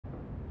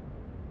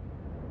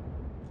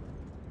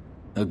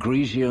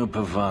Grigio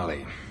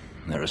Pavali.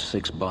 There are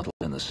 6 bottles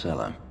in the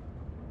cellar.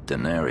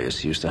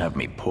 Denarius used to have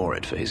me pour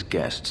it for his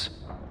guests.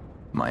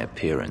 My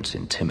appearance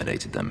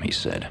intimidated them, he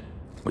said,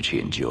 which he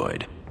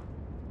enjoyed.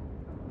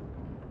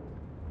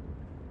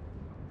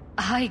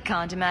 I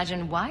can't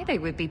imagine why they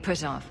would be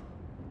put off.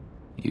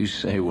 You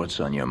say what's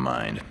on your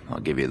mind. I'll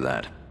give you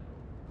that.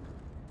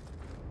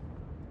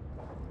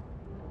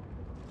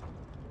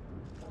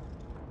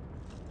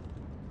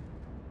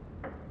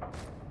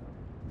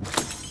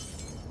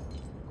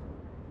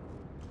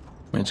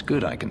 It's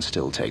good I can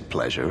still take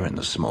pleasure in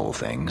the small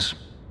things.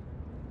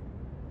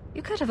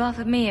 You could have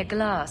offered me a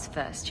glass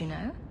first, you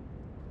know?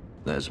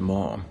 There's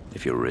more,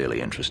 if you're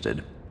really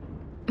interested.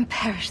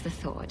 Perish the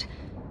thought.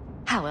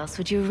 How else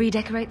would you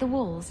redecorate the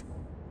walls?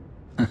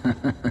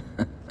 I've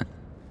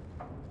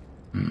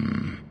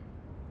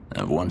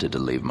wanted to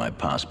leave my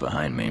past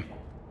behind me,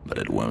 but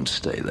it won't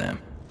stay there.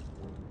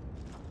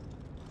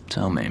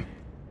 Tell me,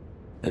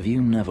 have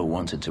you never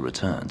wanted to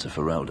return to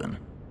Ferelden?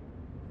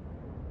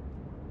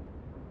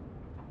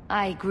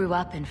 I grew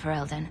up in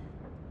Ferelden.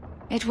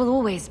 It will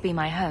always be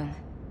my home.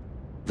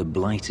 The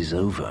Blight is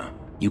over.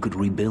 You could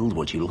rebuild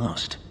what you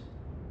lost.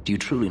 Do you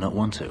truly not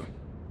want to?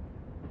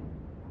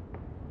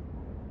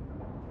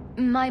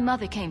 My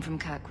mother came from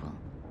Kirkwall.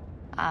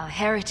 Our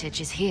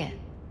heritage is here.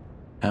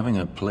 Having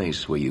a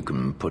place where you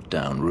can put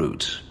down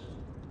roots,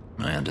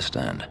 I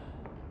understand.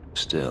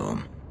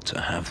 Still, to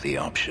have the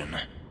option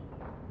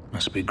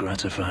must be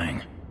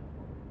gratifying.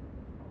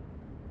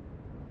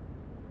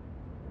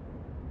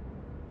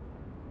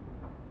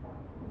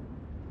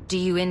 Do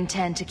you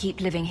intend to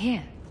keep living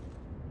here?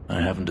 I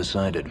haven't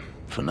decided.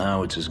 For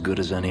now, it's as good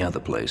as any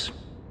other place.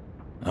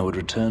 I would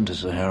return to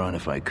Saharan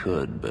if I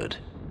could, but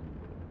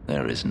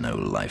there is no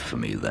life for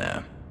me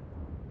there.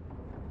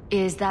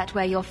 Is that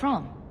where you're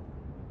from?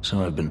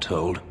 So I've been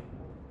told.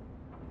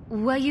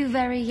 Were you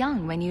very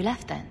young when you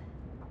left then?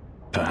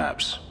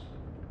 Perhaps.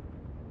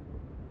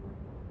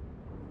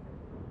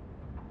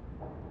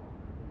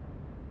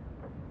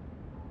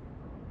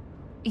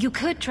 You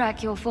could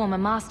track your former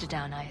master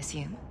down, I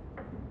assume.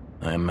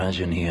 I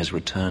imagine he has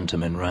returned to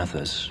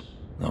Minrathous,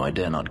 though I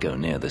dare not go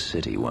near the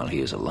city while he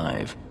is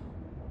alive.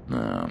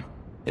 No,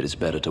 it is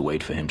better to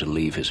wait for him to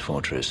leave his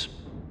fortress,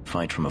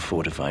 fight from a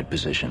fortified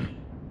position.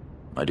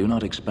 I do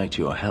not expect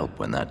your help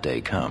when that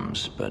day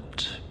comes,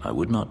 but I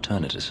would not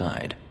turn it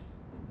aside.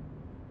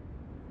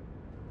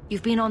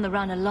 You've been on the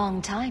run a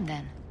long time,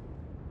 then.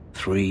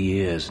 3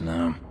 years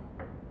now.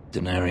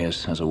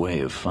 Denarius has a way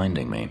of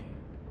finding me.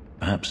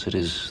 Perhaps it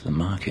is the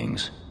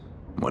markings.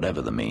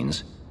 Whatever the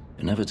means,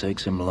 it never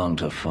takes him long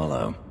to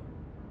follow.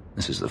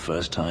 This is the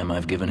first time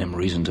I've given him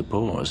reason to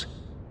pause.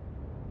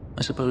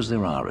 I suppose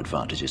there are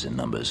advantages in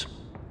numbers.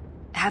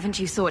 Haven't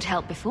you sought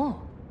help before?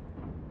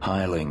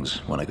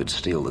 Hirelings, when I could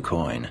steal the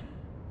coin.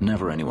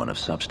 Never anyone of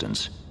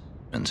substance.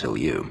 Until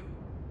you.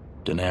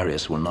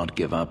 Denarius will not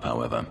give up,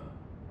 however.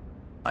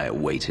 I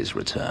await his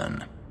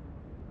return.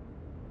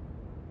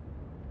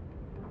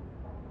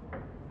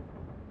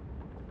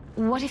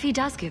 What if he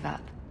does give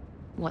up?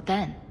 What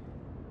then?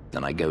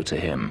 Then I go to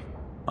him.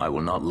 I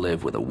will not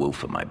live with a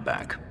wolf at my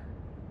back.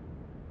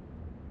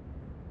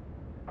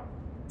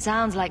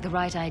 Sounds like the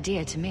right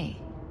idea to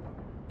me.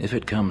 If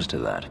it comes to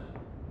that,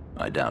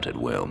 I doubt it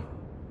will.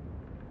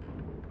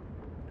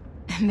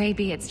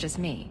 Maybe it's just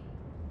me,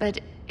 but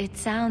it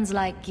sounds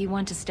like you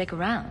want to stick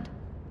around.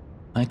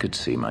 I could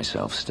see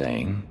myself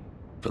staying,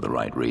 for the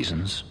right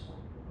reasons.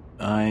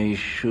 I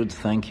should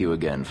thank you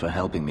again for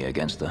helping me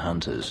against the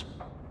hunters.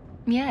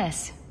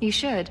 Yes, you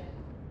should.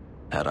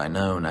 Had I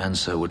known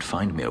Ansel would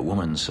find me a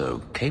woman so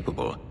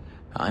capable,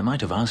 I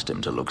might have asked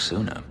him to look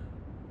sooner.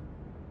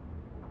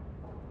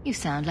 You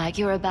sound like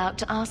you're about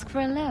to ask for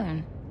a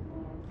loan.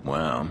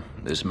 Well,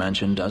 this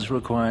mansion does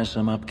require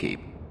some upkeep.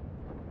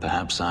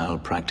 Perhaps I'll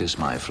practice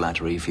my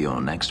flattery for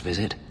your next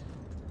visit.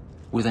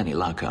 With any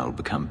luck, I'll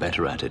become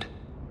better at it.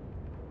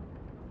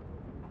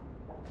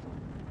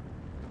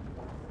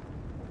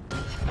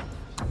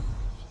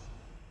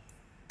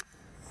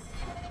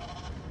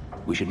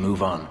 We should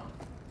move on.